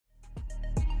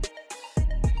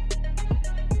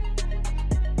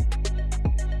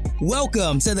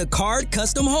Welcome to the Card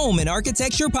Custom Home and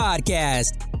Architecture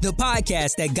Podcast, the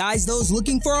podcast that guides those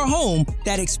looking for a home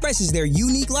that expresses their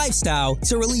unique lifestyle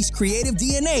to release creative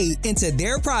DNA into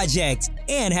their project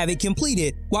and have it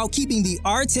completed while keeping the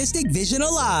artistic vision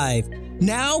alive.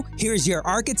 Now, here's your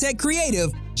architect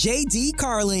creative, J.D.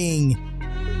 Carling.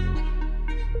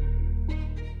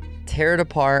 Tear it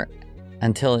apart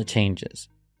until it changes.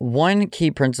 One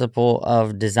key principle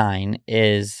of design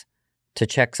is to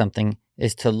check something,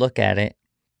 is to look at it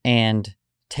and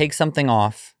take something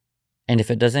off. And if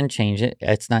it doesn't change it,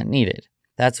 it's not needed.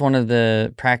 That's one of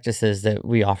the practices that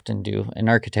we often do in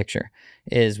architecture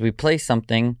is we place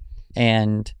something,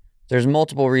 and there's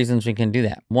multiple reasons we can do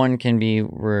that. One can be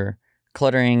we're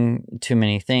cluttering too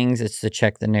many things. It's to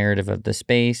check the narrative of the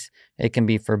space. It can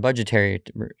be for budgetary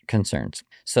concerns.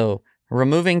 So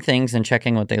removing things and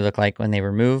checking what they look like when they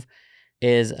remove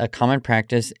is a common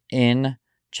practice in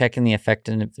checking the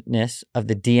effectiveness of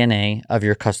the DNA of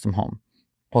your custom home.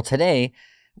 Well, today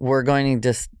we're going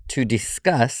to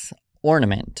discuss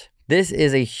ornament. This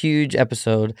is a huge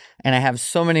episode, and I have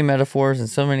so many metaphors and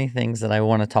so many things that I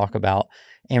want to talk about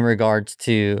in regards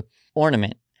to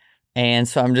ornament. And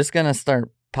so I'm just going to start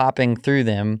popping through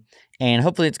them, and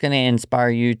hopefully it's going to inspire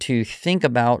you to think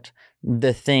about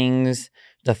the things,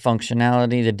 the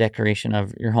functionality, the decoration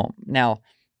of your home. Now,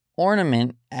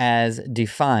 ornament as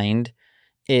defined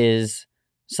is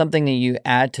something that you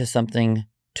add to something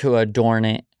to adorn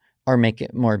it or make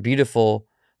it more beautiful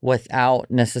without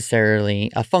necessarily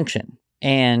a function.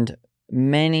 And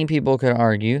many people could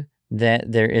argue that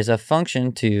there is a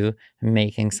function to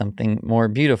making something more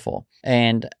beautiful.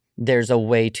 And there's a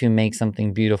way to make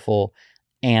something beautiful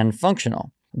and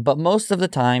functional. But most of the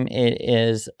time it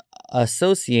is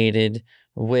associated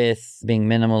with being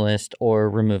minimalist or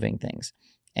removing things.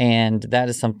 And that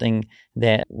is something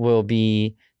that will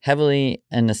be heavily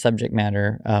in the subject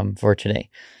matter for today.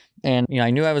 And,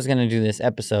 I knew I was going to do this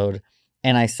episode,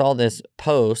 and I saw this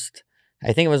post.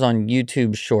 I think it was on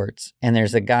YouTube Shorts, and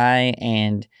there's a guy,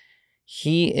 and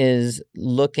he is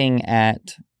looking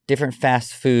at different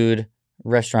fast food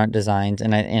restaurant designs,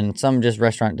 and some just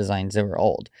restaurant designs that were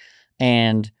old.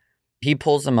 And he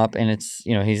pulls them up, and it's,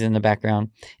 he's in the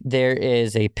background. There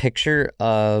is a picture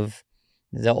of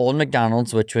the old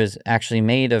McDonald's, which was actually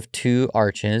made of two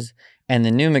arches, and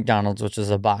the new McDonald's, which was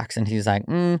a box. And he's like,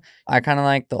 I kind of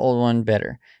like the old one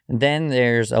better. And then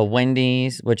there's a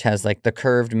Wendy's, which has like the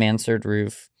curved mansard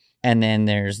roof. And then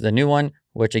there's the new one,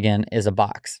 which again is a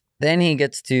box. Then he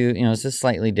gets to, it's just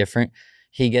slightly different.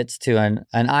 He gets to an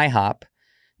IHOP,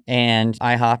 and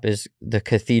IHOP is the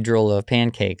cathedral of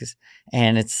pancakes.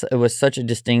 And it was such a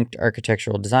distinct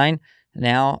architectural design.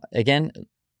 Now, again,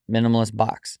 minimalist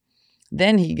box.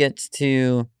 Then he gets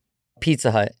to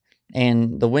Pizza Hut,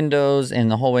 and the windows and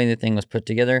the whole way the thing was put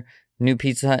together. New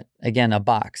Pizza Hut, again, a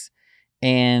box.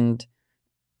 And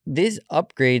these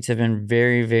upgrades have been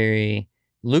very, very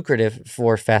lucrative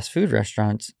for fast food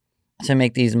restaurants to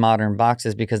make these modern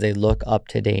boxes because they look up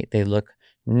to date, they look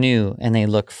new, and they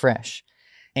look fresh.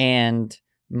 And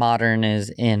modern is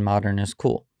in, modern is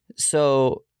cool.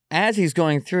 So as he's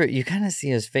going through it, you kind of see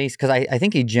his face, because I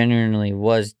think he genuinely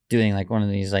was doing like one of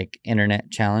these like internet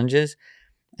challenges.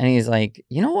 And he's like,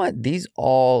 you know what? These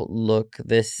all look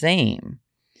the same.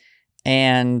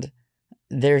 And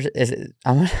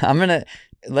I'm going to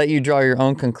let you draw your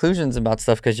own conclusions about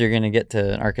stuff, because you're going to get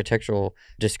to an architectural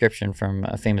description from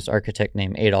a famous architect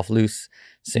named Adolf Loos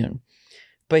soon.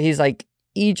 But he's like,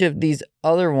 each of these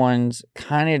other ones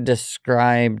kind of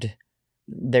described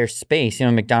their space.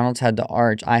 McDonald's had the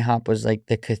arch. IHOP was like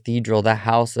the cathedral, the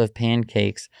house of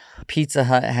pancakes. Pizza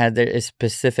Hut had their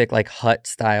specific like hut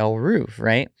style roof,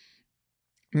 right?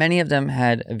 Many of them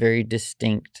had a very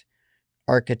distinct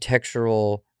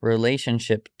architectural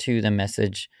relationship to the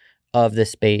message of the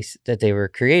space that they were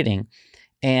creating.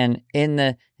 And in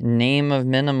the name of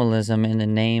minimalism, in the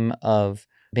name of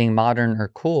being modern or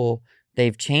cool,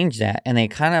 they've changed that. And they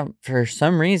kind of, for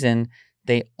some reason,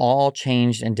 they all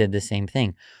changed and did the same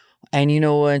thing. And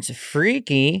what's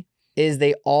freaky is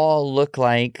they all look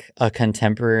like a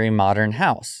contemporary modern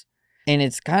house. And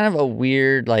it's kind of a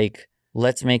weird, like,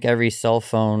 let's make every cell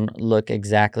phone look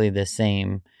exactly the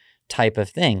same type of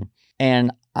thing.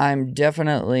 And I'm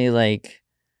definitely like,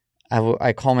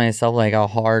 I call myself like a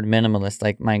hard minimalist.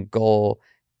 Like, my goal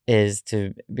is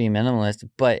to be minimalist,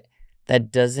 but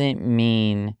that doesn't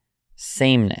mean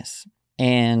sameness.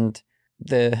 And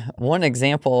the one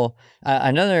example,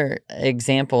 another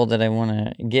example that I want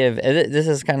to give, this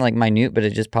is kind of like minute, but it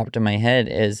just popped in my head,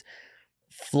 is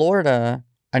Florida.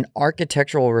 An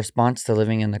architectural response to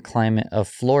living in the climate of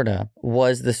Florida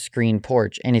was the screen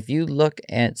porch. And if you look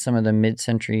at some of the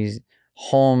mid-century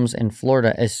homes in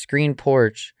Florida, a screen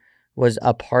porch was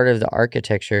a part of the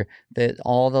architecture, that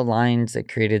all the lines that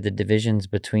created the divisions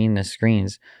between the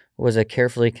screens was a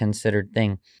carefully considered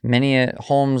thing. Many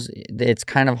homes, it's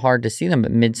kind of hard to see them,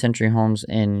 but mid-century homes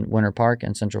in Winter Park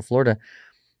in Central Florida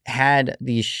had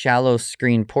these shallow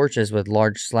screen porches with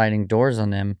large sliding doors on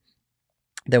them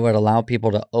that would allow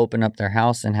people to open up their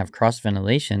house and have cross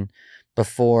ventilation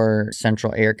before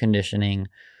central air conditioning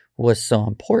was so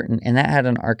important. And that had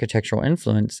an architectural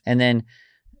influence. And then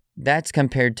that's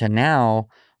compared to now,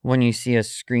 when you see a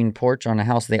screen porch on a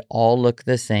house, they all look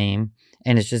the same.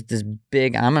 And it's just this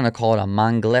big, I'm going to call it a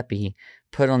manglepi,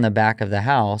 put on the back of the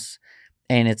house.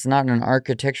 And it's not an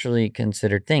architecturally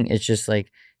considered thing. It's just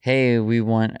like, hey, we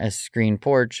want a screen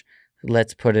porch,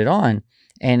 let's put it on.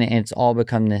 And it's all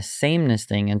become this sameness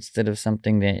thing instead of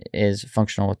something that is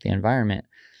functional with the environment.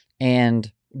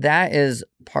 And that is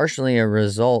partially a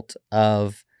result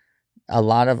of a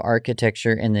lot of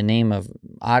architecture in the name of,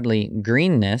 oddly,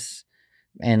 greenness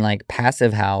and like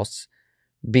passive house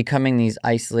becoming these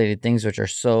isolated things which are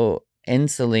so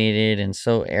insulated and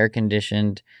so air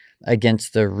conditioned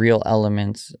against the real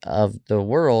elements of the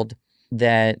world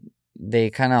that they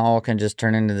kind of all can just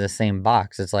turn into the same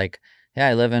box. It's like, yeah,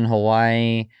 I live in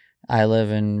Hawaii, I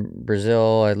live in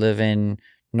Brazil, I live in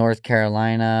North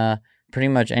Carolina, pretty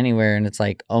much anywhere, and it's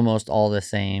like almost all the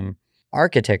same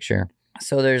architecture.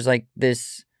 So there's like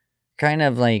this kind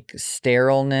of like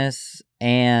sterileness,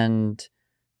 and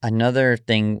another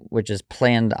thing which is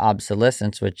planned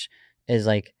obsolescence, which is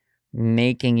like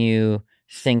making you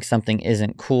think something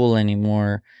isn't cool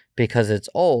anymore because it's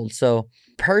old. So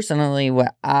personally,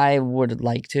 what I would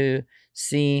like to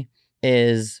see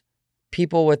is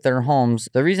people with their homes.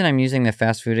 The reason I'm using the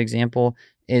fast food example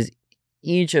is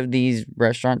each of these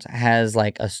restaurants has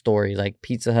like a story. Like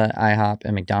Pizza Hut, IHOP,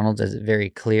 and McDonald's is very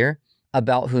clear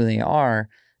about who they are.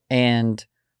 And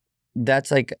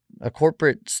that's like a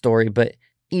corporate story, but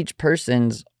each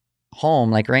person's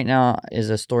home, like right now, is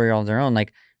a story all their own.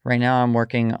 Like right now I'm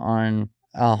working on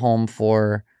a home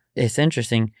for, it's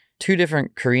interesting, 2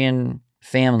 different Korean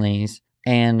families,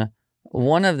 and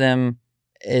one of them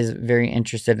is very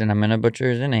interested, and I'm going to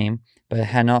butcher the name, but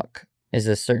Hanok is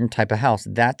a certain type of house.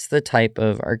 That's the type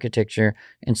of architecture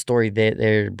and story that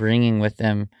they're bringing with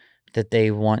them, that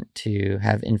they want to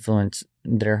have influence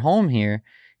their home here.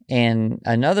 And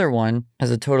another one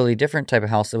has a totally different type of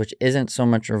house, which isn't so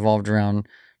much revolved around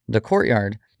the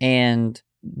courtyard. And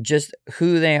just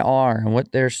who they are and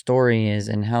what their story is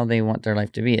and how they want their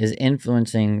life to be is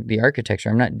influencing the architecture.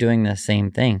 I'm not doing the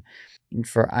same thing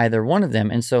for either one of them.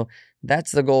 And so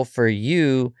that's the goal for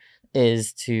you,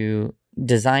 is to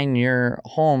design your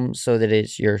home so that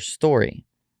it's your story.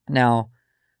 Now,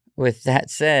 with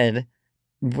that said,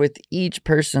 with each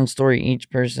person's story, each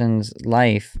person's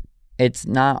life, it's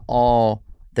not all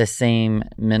the same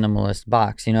minimalist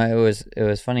box. You know, it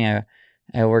was funny.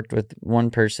 I worked with one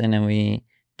person, and we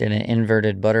did an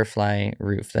inverted butterfly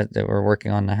roof that we're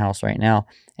working on the house right now.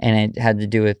 And it had to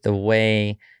do with the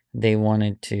way they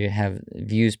wanted to have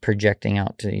views projecting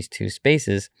out to these 2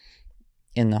 spaces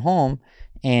in the home.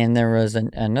 And there was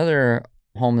another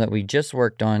home that we just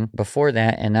worked on before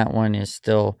that, and that one is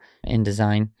still in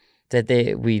design,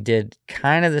 that we did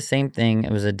kind of the same thing.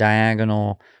 It was a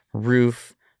diagonal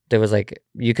roof that was like,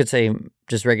 you could say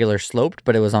just regular sloped,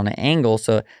 but it was on an angle,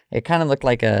 so it kind of looked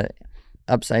like a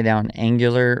upside down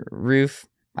angular roof.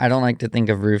 I don't like to think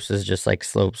of roofs as just like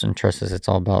slopes and trusses. It's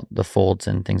all about the folds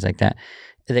and things like that.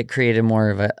 That created more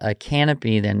of a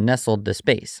canopy that nestled the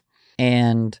space.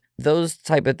 And those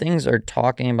type of things are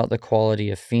talking about the quality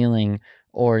of feeling.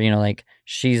 Or, you know, like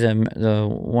the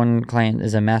one client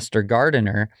is a master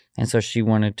gardener, and so she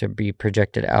wanted to be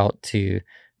projected out to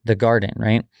the garden,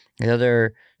 right? The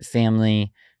other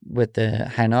family with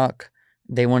the Hanok,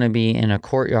 they want to be in a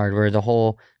courtyard where the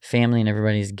whole family and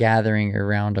everybody's gathering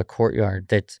around a courtyard.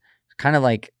 That's kind of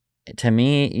like, to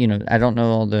me, you know, I don't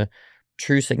know all the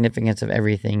true significance of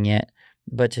everything yet,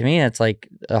 but to me, that's like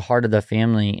the heart of the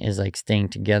family is like staying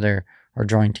together or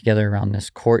drawing together around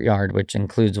this courtyard, which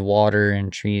includes water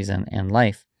and trees and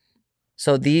life.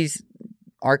 So these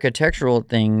architectural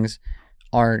things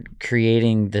are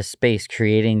creating the space,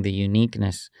 creating the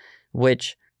uniqueness,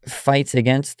 which fights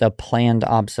against the planned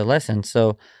obsolescence.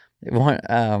 So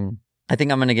I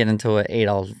think I'm going to get into what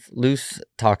Adolf Loos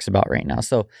talks about right now.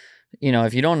 So, you know,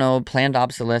 if you don't know, planned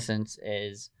obsolescence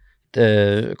is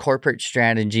the corporate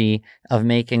strategy of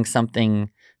making something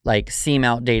like seem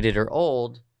outdated or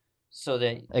old so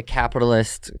that a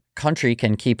capitalist country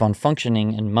can keep on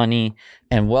functioning and money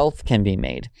and wealth can be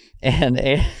made. And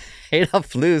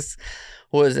Adolf Loos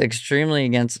was extremely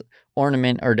against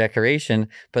ornament or decoration,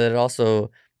 but it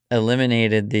also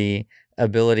eliminated the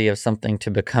ability of something to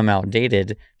become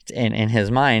outdated in his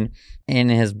mind. In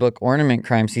his book, Ornament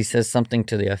Crimes, he says something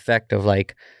to the effect of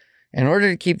like, in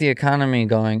order to keep the economy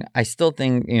going, I still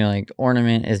think, like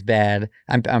ornament is bad.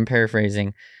 I'm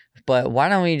paraphrasing, but why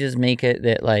don't we just make it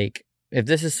that like, if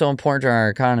this is so important to our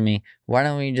economy, why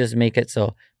don't we just make it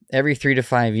so every 3 to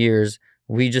 5 years,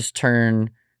 we just turn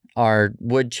our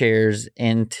wood chairs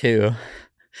turn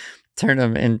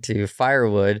them into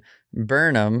firewood,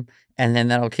 burn them, and then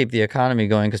that'll keep the economy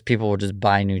going because people will just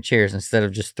buy new chairs instead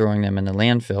of just throwing them in the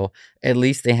landfill. At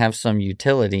least they have some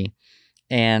utility.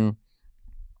 And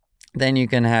then you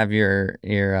can have your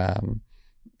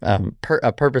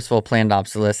a purposeful planned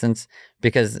obsolescence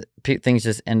because things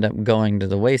just end up going to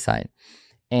the wayside.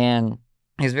 And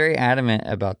he's very adamant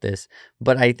about this,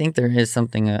 but I think there is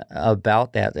something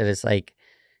about that is like,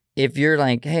 if you're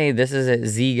like, hey, this is at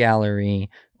Z Gallery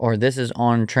or this is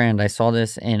on trend. I saw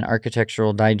this in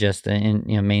Architectural Digest in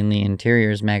mainly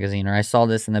Interiors magazine, or I saw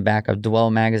this in the back of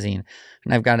Dwell magazine,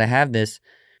 and I've got to have this.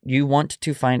 You want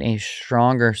to find a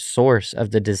stronger source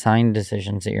of the design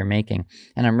decisions that you're making.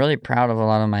 And I'm really proud of a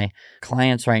lot of my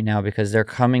clients right now because they're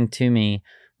coming to me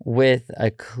with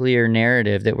a clear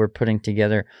narrative that we're putting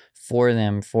together for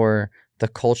them for the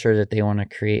culture that they want to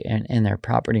create in their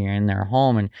property or in their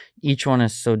home. And each one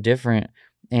is so different.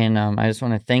 And I just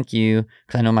want to thank you,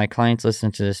 because I know my clients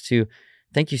listen to this too.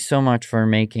 Thank you so much for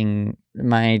making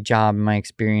my job, my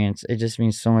experience, it just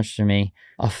means so much to me,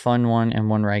 a fun one, and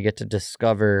one where I get to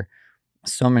discover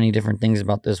so many different things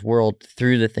about this world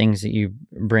through the things that you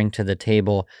bring to the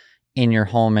table in your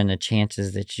home and the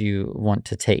chances that you want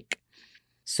to take.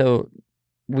 So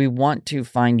we want to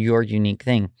find your unique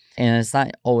thing. And it's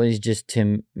not always just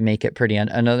to make it pretty.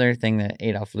 Another thing that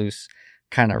Adolf Loos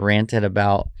kind of ranted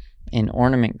about in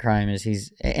Ornament Crime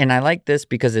is and I like this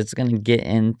because it's going to get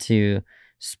into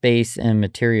space and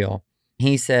material.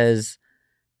 He says,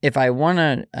 if I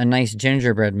want a nice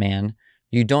gingerbread man,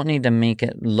 you don't need to make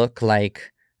it look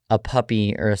like a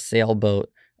puppy or a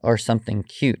sailboat or something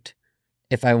cute.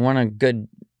 If I want a good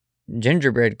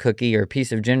gingerbread cookie or a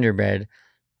piece of gingerbread,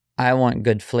 I want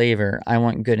good flavor. I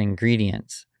want good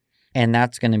ingredients. And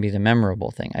that's going to be the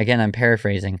memorable thing. Again, I'm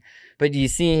paraphrasing. But you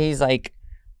see, he's like,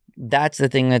 that's the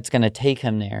thing that's going to take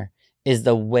him there, is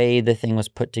the way the thing was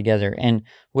put together. And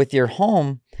with your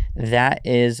home, that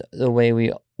is the way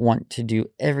we want to do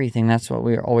everything. That's what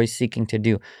we're always seeking to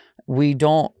do. We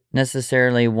don't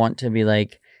necessarily want to be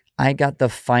like, I got the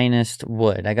finest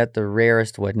wood. I got the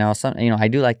rarest wood. Now, I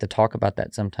do like to talk about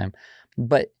that sometime.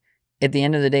 But at the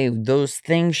end of the day, those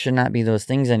things should not be those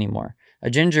things anymore. A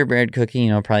gingerbread cookie,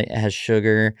 probably has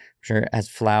sugar, I'm sure it has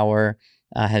flour,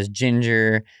 has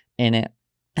ginger in it.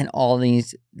 And all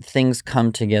these things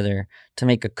come together to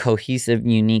make a cohesive,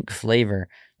 unique flavor.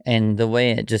 And the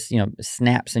way it just,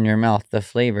 snaps in your mouth, the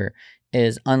flavor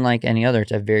is unlike any other.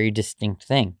 It's a very distinct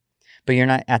thing. But you're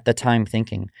not at the time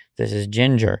thinking, this is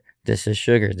ginger, this is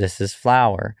sugar, this is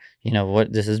flour,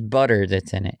 this is butter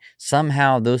that's in it.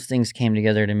 Somehow those things came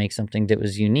together to make something that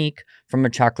was unique from a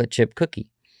chocolate chip cookie.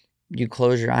 You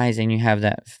close your eyes and you have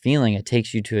that feeling. It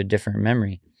takes you to a different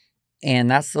memory.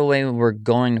 And that's the way we're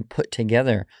going to put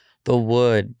together the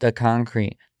wood, the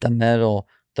concrete, the metal,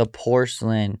 the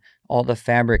porcelain, all the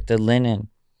fabric, the linen.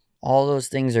 All those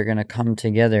things are going to come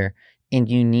together in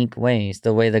unique ways,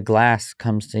 the way the glass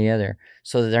comes together.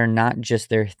 So that they're not just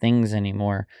their things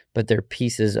anymore, but they're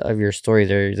pieces of your story.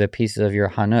 They're the pieces of your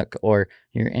Hanuk or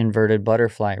your inverted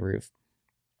butterfly roof.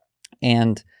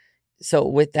 And so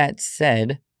with that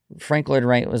said, Frank Lloyd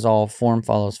Wright was all form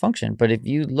follows function. But if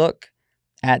you look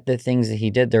at the things that he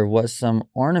did, there was some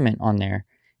ornament on there.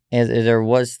 And there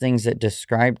was things that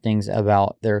described things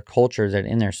about their culture that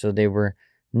in there. So they were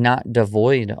not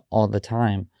devoid all the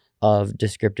time of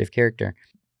descriptive character.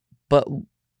 But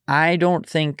I don't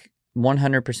think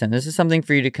 100%. This is something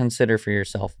for you to consider for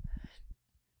yourself.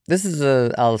 This is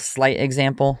a slight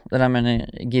example that I'm going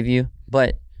to give you.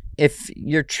 But if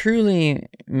you're truly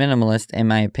minimalist, in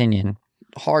my opinion,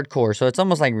 hardcore, so it's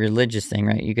almost like a religious thing,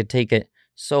 right? You could take it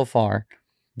so far.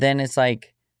 Then it's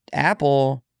like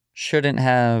Apple shouldn't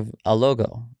have a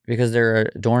logo because they're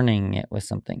adorning it with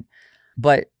something.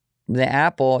 But the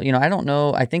Apple, I don't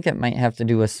know. I think it might have to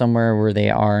do with somewhere where they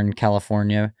are in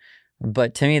California.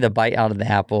 But to me, the bite out of the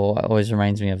apple always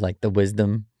reminds me of like the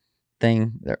wisdom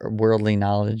thing, the worldly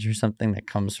knowledge or something that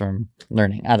comes from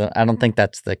learning. I don't think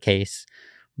that's the case.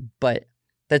 But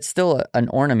that's still an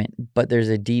ornament. But there's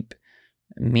a deep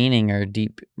meaning or a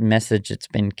deep message that's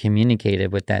been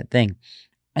communicated with that thing.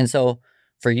 And so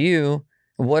for you,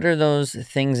 what are those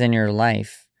things in your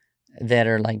life that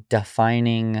are like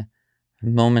defining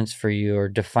moments for you or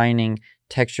defining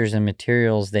textures and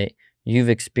materials that you've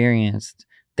experienced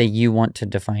that you want to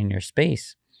define your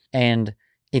space. And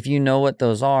if you know what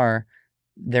those are,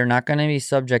 they're not going to be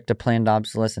subject to planned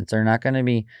obsolescence. They're not going to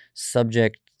be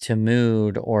subject to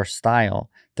mood or style.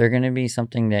 They're going to be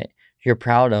something that you're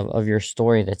proud of your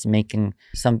story, that's making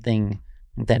something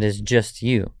that is just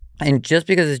you. And just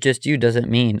because it's just you doesn't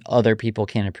mean other people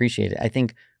can't appreciate it. I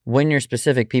think when you're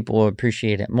specific, people will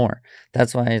appreciate it more.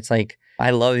 That's why it's like,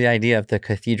 I love the idea of the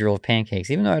Cathedral of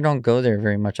Pancakes. Even though I don't go there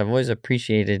very much, I've always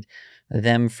appreciated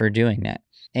them for doing that.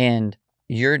 And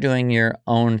you're doing your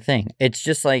own thing. It's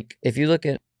just like, if you look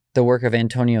at the work of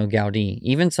Antonio Gaudí,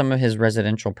 even some of his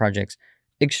residential projects,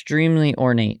 extremely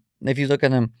ornate. If you look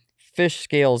at them, fish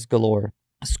scales galore,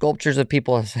 sculptures of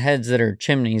people's heads that are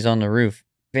chimneys on the roof,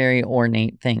 very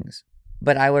ornate things.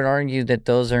 But I would argue that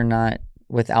those are not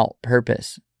without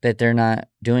purpose, that they're not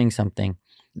doing something.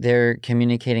 They're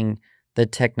communicating the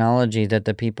technology that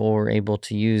the people were able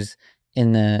to use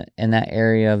in that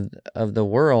area of the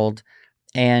world,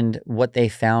 and what they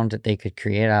found that they could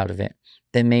create out of it.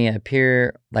 That may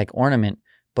appear like ornament,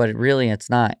 but really it's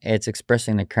not. It's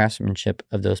expressing the craftsmanship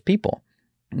of those people.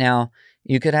 Now,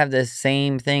 you could have the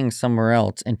same thing somewhere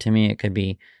else, and to me it could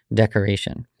be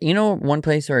decoration. You know, one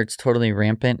place where it's totally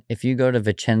rampant, if you go to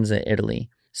Vicenza, Italy.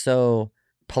 So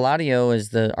Palladio is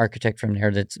the architect from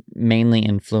there that's mainly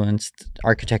influenced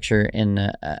architecture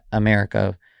in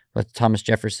America with Thomas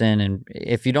Jefferson. And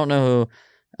if you don't know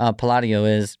who Palladio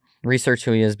is, research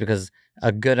who he is, because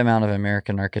a good amount of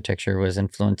American architecture was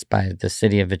influenced by the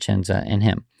city of Vicenza and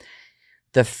him.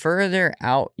 The further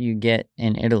out you get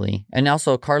in Italy, and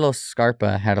also Carlos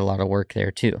Scarpa had a lot of work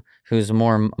there too, who's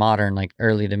more modern, like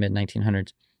early to mid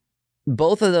 1900s.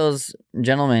 Both of those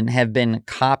gentlemen have been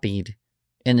copied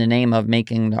in the name of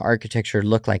making the architecture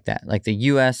look like that. Like the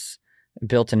U.S.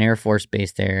 built an Air Force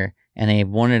base there, and they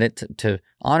wanted it to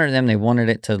honor them. They wanted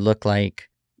it to look like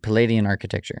Palladian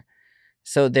architecture.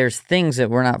 So there's things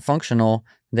that were not functional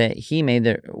that he made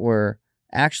that were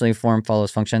actually form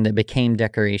follows function, that became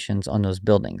decorations on those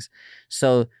buildings.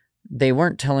 So they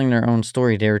weren't telling their own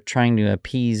story. They were trying to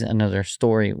appease another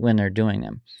story when they're doing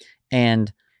them.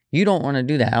 And you don't want to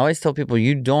do that. I always tell people,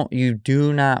 you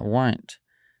do not want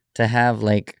to have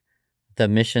like the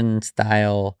mission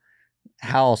style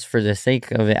house for the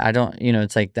sake of it.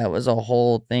 It's like that was a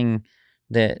whole thing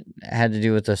that had to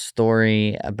do with a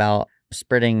story about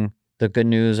spreading the good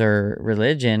news or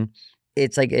religion.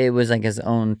 It's like it was like his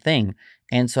own thing.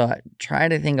 And so I try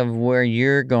to think of where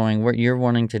you're going, what you're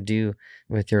wanting to do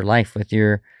with your life, with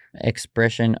your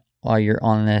expression while you're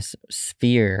on this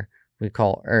sphere we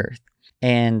call Earth.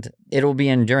 And it'll be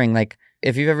enduring. Like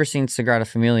if you've ever seen Sagrada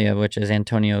Familia, which is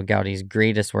Antonio Gaudí's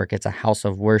greatest work, it's a house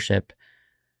of worship.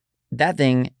 That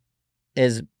thing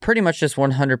is pretty much just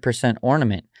 100%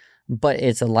 ornament, but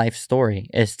it's a life story.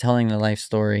 It's telling the life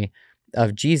story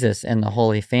of Jesus and the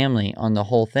Holy Family on the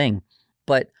whole thing.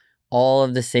 But all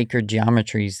of the sacred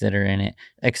geometries that are in it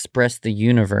express the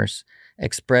universe,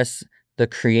 express the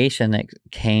creation that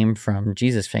came from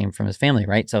Jesus, came from his family,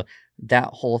 right? So that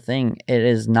whole thing, it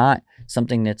is not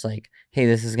something that's like, hey,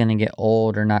 this is going to get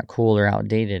old or not cool or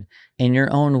outdated. In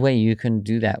your own way, you can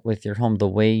do that with your home. The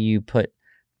way you put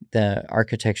the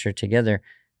architecture together,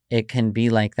 it can be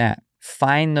like that.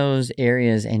 Find those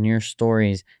areas in your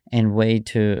stories and way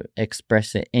to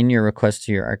express it in your request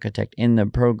to your architect, in the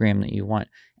program that you want,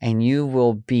 and you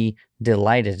will be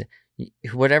delighted.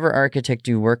 Whatever architect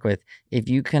you work with, if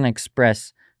you can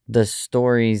express the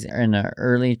stories and the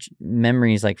early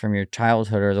memories, like from your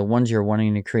childhood or the ones you're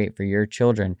wanting to create for your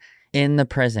children in the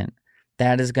present,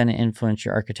 that is going to influence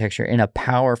your architecture in a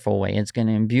powerful way. It's going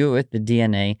to imbue it with the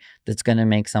DNA that's going to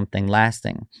make something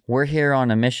lasting. We're here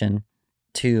on a mission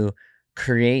to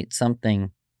create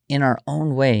something in our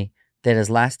own way that is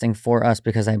lasting for us,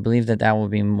 because I believe that will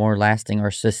be more lasting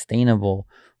or sustainable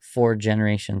for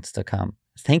generations to come.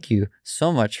 Thank you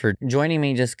so much for joining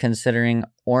me just considering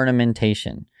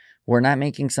ornamentation. We're not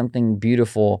making something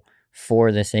beautiful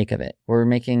for the sake of it. We're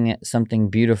making it something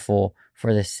beautiful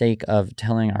for the sake of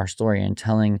telling our story and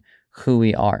telling who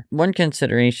we are. One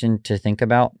consideration to think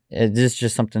about, this is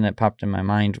just something that popped in my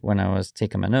mind when I was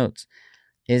taking my notes,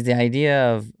 is the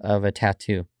idea of a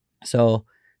tattoo. So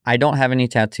I don't have any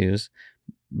tattoos,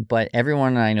 but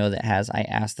everyone I know that has, I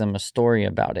asked them a story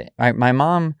about it. My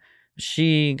mom,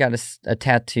 she got a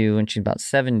tattoo when she's about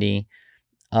 70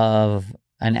 of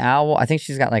an owl. I think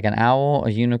she's got like an owl,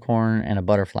 a unicorn, and a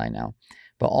butterfly now.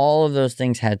 But all of those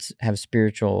things have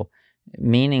spiritual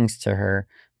meanings to her.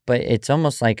 But it's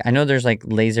almost like, I know there's like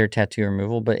laser tattoo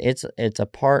removal, but it's a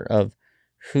part of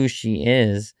who she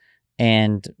is.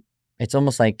 And it's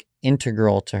almost like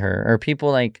integral to her. Or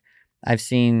people like I've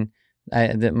seen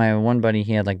that my one buddy,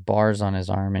 he had like bars on his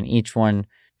arm, and each one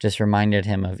just reminded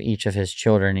him of each of his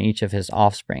children, each of his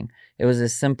offspring. It was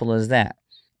as simple as that.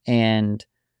 And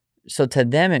so to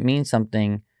them, it means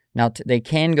something. Now, they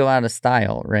can go out of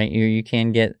style, right? You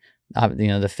can get,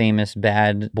 the famous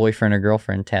bad boyfriend or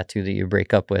girlfriend tattoo that you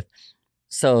break up with.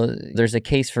 So there's a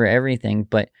case for everything,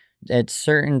 but at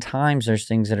certain times, there's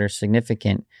things that are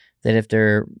significant that if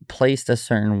they're placed a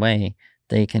certain way,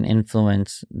 they can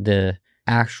influence the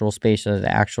actual space or the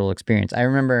actual experience. I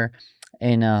remember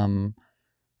in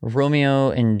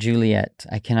Romeo and Juliet,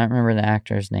 I cannot remember the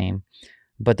actor's name,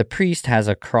 but the priest has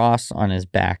a cross on his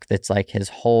back that's like his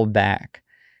whole back.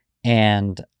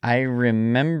 And I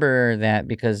remember that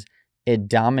because it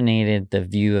dominated the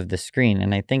view of the screen.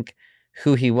 And I think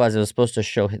who he was, it was supposed to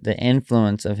show the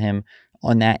influence of him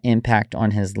on that impact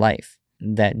on his life,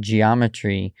 that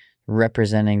geometry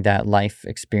representing that life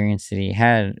experience that he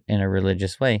had in a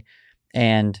religious way.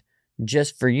 And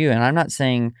just for you, and I'm not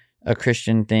saying a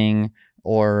Christian thing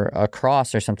or a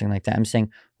cross or something like that. I'm saying,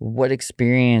 what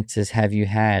experiences have you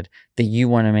had that you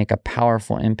want to make a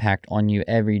powerful impact on you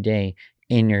every day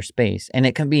in your space? And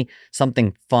it can be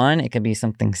something fun. It can be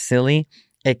something silly.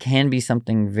 It can be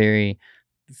something very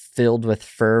filled with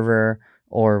fervor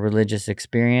or religious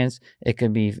experience. It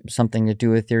could be something to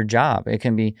do with your job. It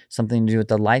can be something to do with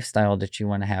the lifestyle that you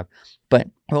want to have. But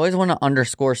I always want to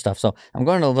underscore stuff. So I'm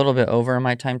going a little bit over in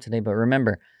my time today, but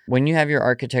remember, when you have your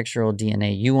architectural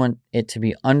DNA, you want it to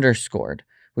be underscored.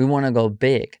 We want to go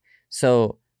big.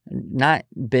 So not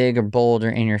big or bold or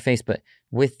in your face, but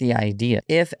with the idea.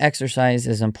 If exercise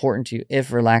is important to you,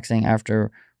 if relaxing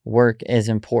after work is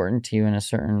important to you in a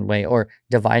certain way, or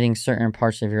dividing certain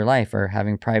parts of your life, or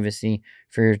having privacy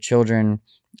for your children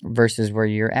versus where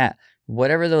you're at,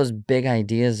 whatever those big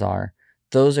ideas are,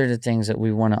 those are the things that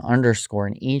we want to underscore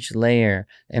in each layer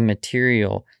and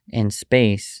material and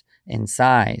space and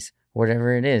size,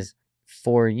 whatever it is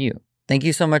for you. Thank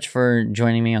you so much for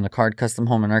joining me on the Card Custom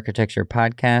Home and Architecture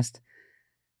podcast.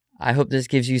 I hope this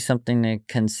gives you something to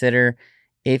consider.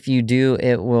 If you do,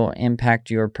 it will impact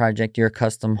your project, your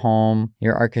custom home,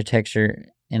 your architecture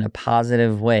in a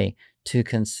positive way to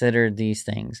consider these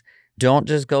things. Don't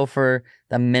just go for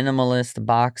the minimalist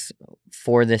box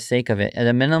for the sake of it. The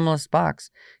minimalist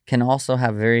box can also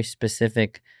have very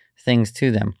specific things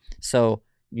to them. So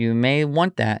you may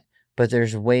want that, but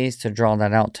there's ways to draw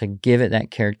that out to give it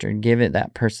that character, give it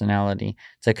that personality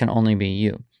that can only be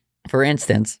you. For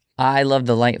instance, I love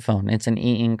the Light phone. It's an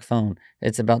e-ink phone.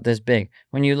 It's about this big.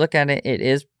 When you look at it, it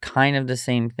is kind of the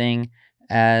same thing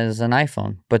as an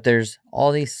iPhone, but there's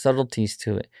all these subtleties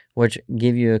to it, which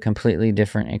give you a completely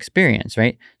different experience,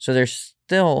 right? So there's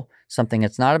still something.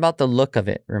 It's not about the look of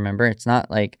it, remember? It's not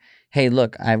like, hey,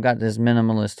 look, I've got this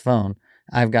minimalist phone.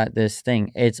 I've got this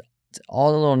thing. It's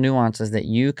all the little nuances that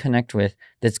you connect with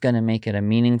that's going to make it a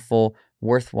meaningful,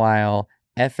 worthwhile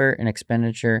effort and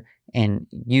expenditure and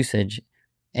usage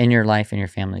in your life and your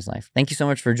family's life. Thank you so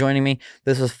much for joining me.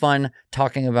 This was fun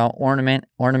talking about ornament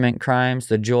crimes,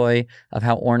 the joy of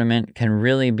how ornament can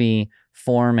really be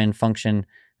form and function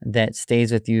that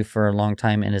stays with you for a long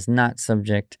time and is not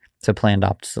subject to planned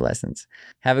obsolescence.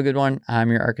 Have a good one. I'm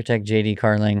your architect, JD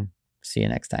Carling. See you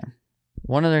next time.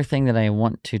 One other thing that I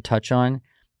want to touch on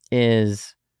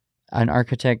is an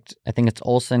architect, I think it's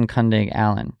Olson Kundig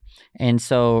Allen. And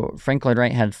so Frank Lloyd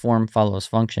Wright had form follows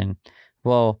function.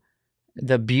 Well,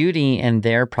 the beauty in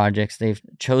their projects they've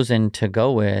chosen to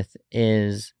go with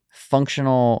is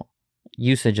functional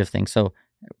usage of things. So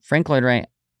Frank Lloyd Wright,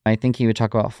 I think he would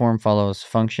talk about form follows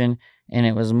function, and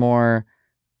it was more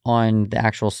on the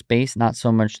actual space, not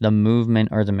so much the movement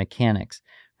or the mechanics.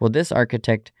 Well, this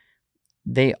architect,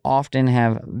 they often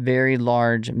have very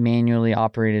large manually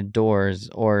operated doors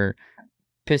or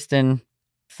piston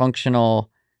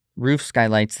functional roof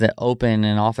skylights that open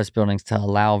in office buildings to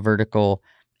allow vertical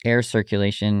air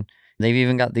circulation. They've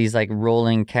even got these like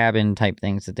rolling cabin type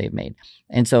things that they've made.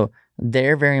 And so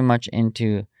they're very much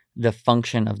into the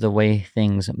function of the way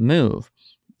things move.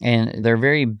 And they're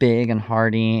very big and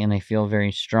hardy and they feel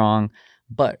very strong.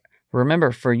 But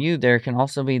remember, for you, there can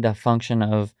also be the function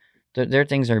of their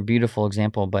things are a beautiful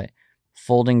example, but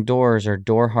folding doors or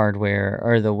door hardware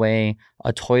or the way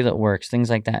a toilet works, things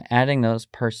like that, adding those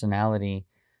personality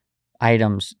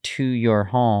items to your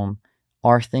home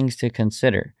are things to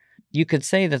consider. You could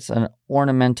say that's an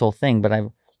ornamental thing,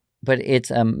 but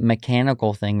it's a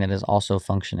mechanical thing that is also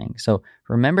functioning. So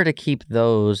remember to keep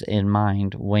those in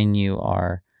mind when you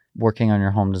are working on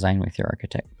your home design with your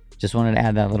architect. Just wanted to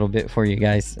add that little bit for you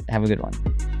guys. Have a good one.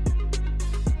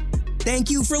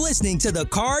 Thank you for listening to the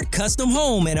Card Custom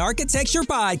Home and Architecture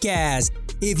Podcast.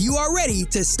 If you are ready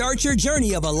to start your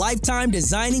journey of a lifetime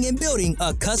designing and building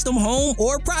a custom home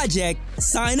or project,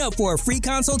 sign up for a free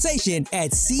consultation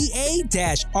at ca-rd.com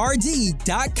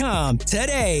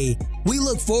today. We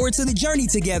look forward to the journey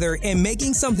together and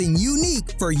making something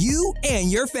unique for you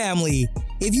and your family.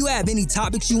 If you have any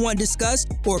topics you want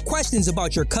discussed or questions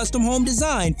about your custom home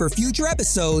design for future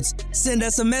episodes, send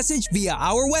us a message via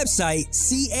our website,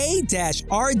 ca-rd.com.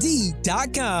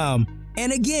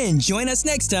 And again, join us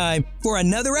next time for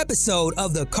another episode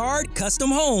of the Card Custom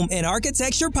Home and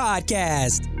Architecture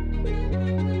Podcast.